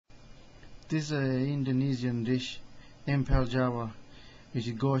This is an Indonesian dish, Empal Jawa, which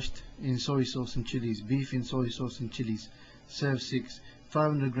is gosht in soy sauce and chilies, beef in soy sauce and chilies. Serve 6.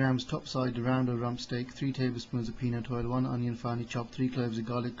 500 grams top-side round or rump steak, 3 tablespoons of peanut oil, 1 onion finely chopped, 3 cloves of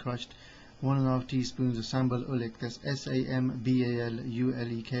garlic crushed, 1.5 teaspoons of Sembal Ulek, that's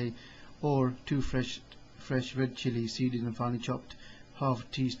Sambalulek, or 2 fresh red chilies seeded and finely chopped, half a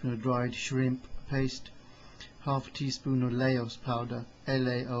teaspoon of dried shrimp paste, half a teaspoon of Laos powder,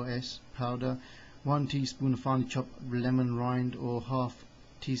 Laos powder, 1 teaspoon of finely chopped lemon rind or half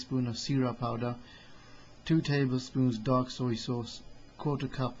teaspoon of sira powder, 2 tablespoons dark soy sauce, quarter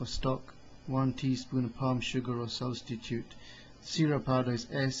cup of stock, 1 teaspoon of palm sugar or substitute. Sira powder is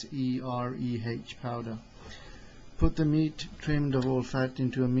SEREH powder. Put the meat trimmed of all fat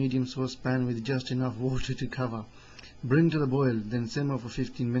into a medium saucepan with just enough water to cover. Bring to the boil, then simmer for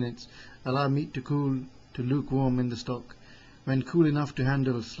 15 minutes. Allow meat to cool to lukewarm in the stock. When cool enough to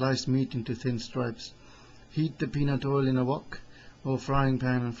handle, slice meat into thin stripes. Heat the peanut oil in a wok or frying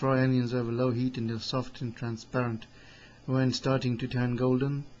pan and fry onions over low heat until soft and transparent. When starting to turn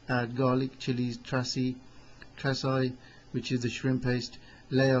golden, add garlic, chilies, trasai, which is the shrimp paste,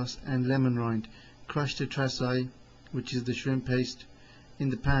 Laos, and lemon rind. Crush the trasai, which is the shrimp paste, in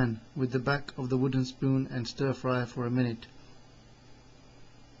the pan with the back of the wooden spoon and stir fry for a minute.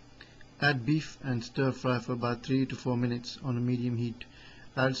 Add beef and stir fry for about 3 to 4 minutes on a medium heat.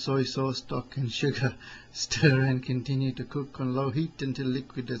 Add soy sauce, stock and sugar. Stir and continue to cook on low heat until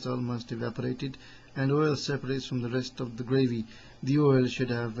liquid has almost evaporated and oil separates from the rest of the gravy. The oil should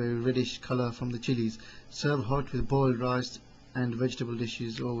have a reddish color from the chilies. Serve hot with boiled rice and vegetable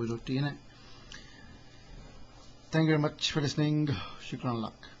dishes or with roti in it. Thank you very much for listening. Shukran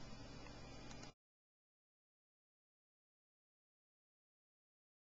lak.